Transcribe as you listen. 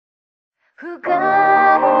深い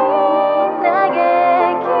嘆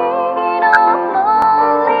きの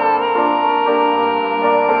森、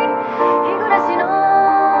日暮らしの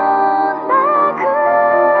泣く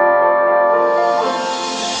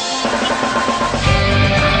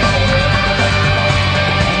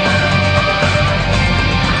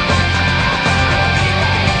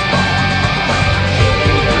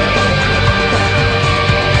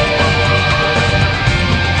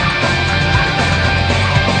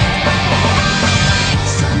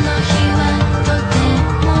その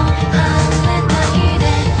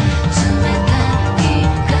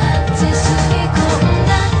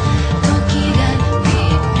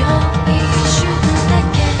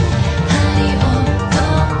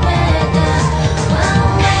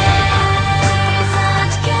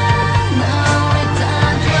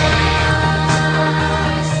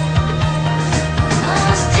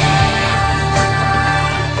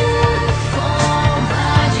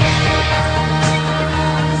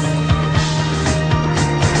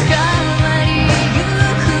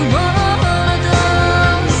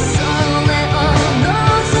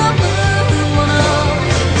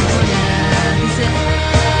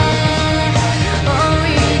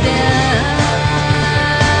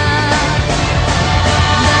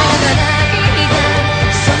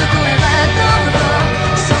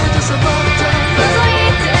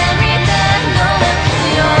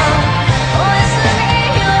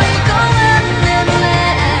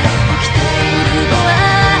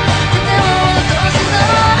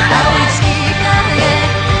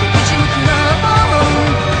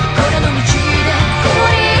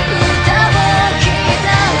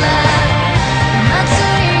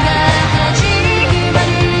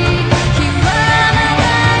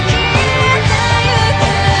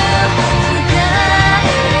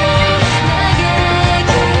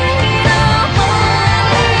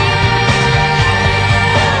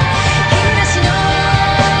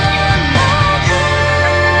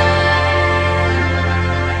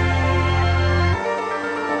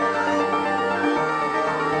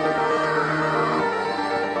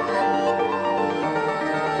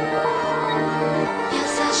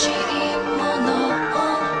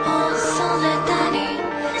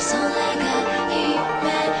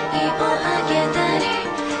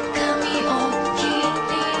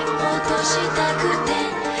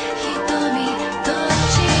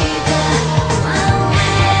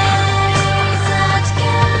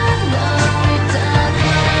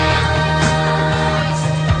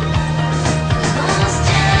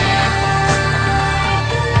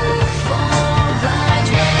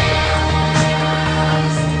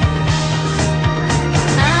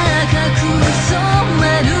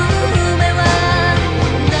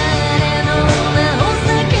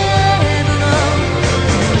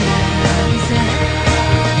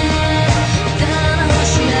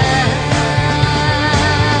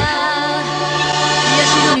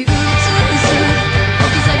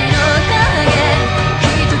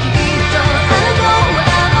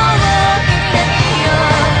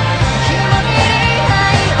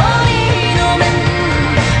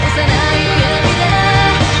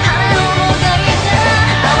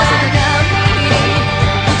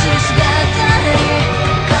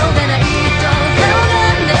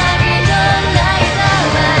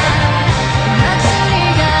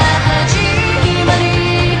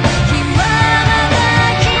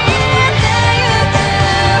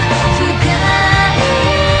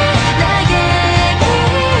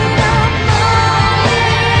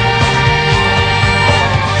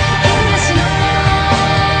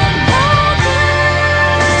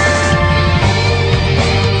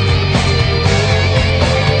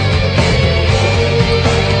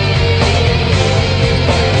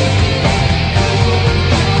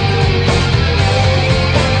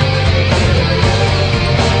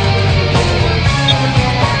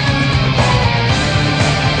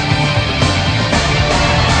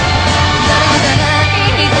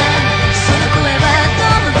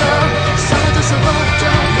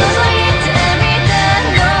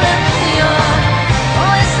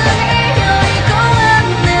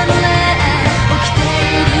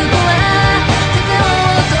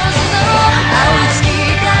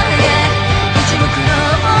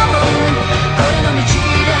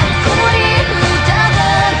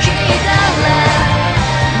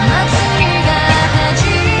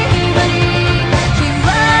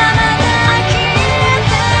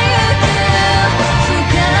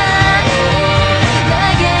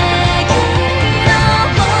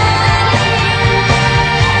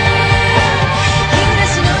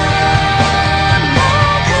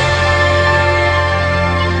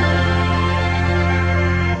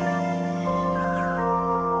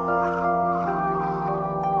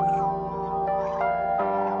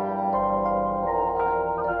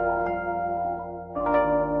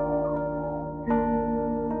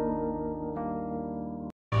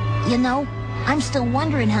You know, I'm still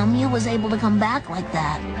wondering how Mew was able to come back like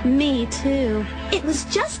that. Me too. It was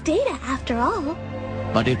just data after all.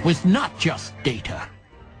 But it was not just data.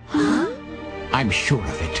 Huh? I'm sure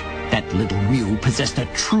of it. That little Mew possessed a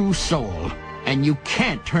true soul. And you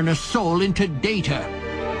can't turn a soul into data.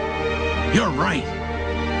 You're right.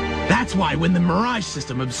 That's why when the Mirage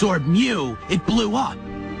system absorbed Mew, it blew up.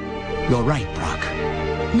 You're right, Brock.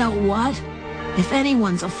 Know what? If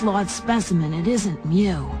anyone's a flawed specimen, it isn't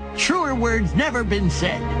Mew. Truer words never been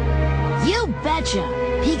said. You betcha!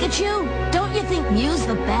 Pikachu, don't you think Mew's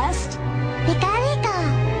the best?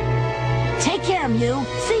 Take care, Mew.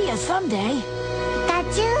 See ya someday.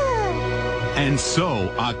 And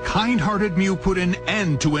so, a kind-hearted Mew put an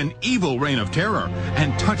end to an evil reign of terror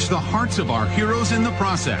and touched the hearts of our heroes in the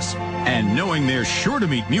process. And knowing they're sure to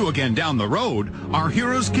meet Mew again down the road, our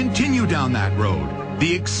heroes continue down that road.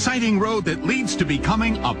 The exciting road that leads to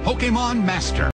becoming a Pokemon Master.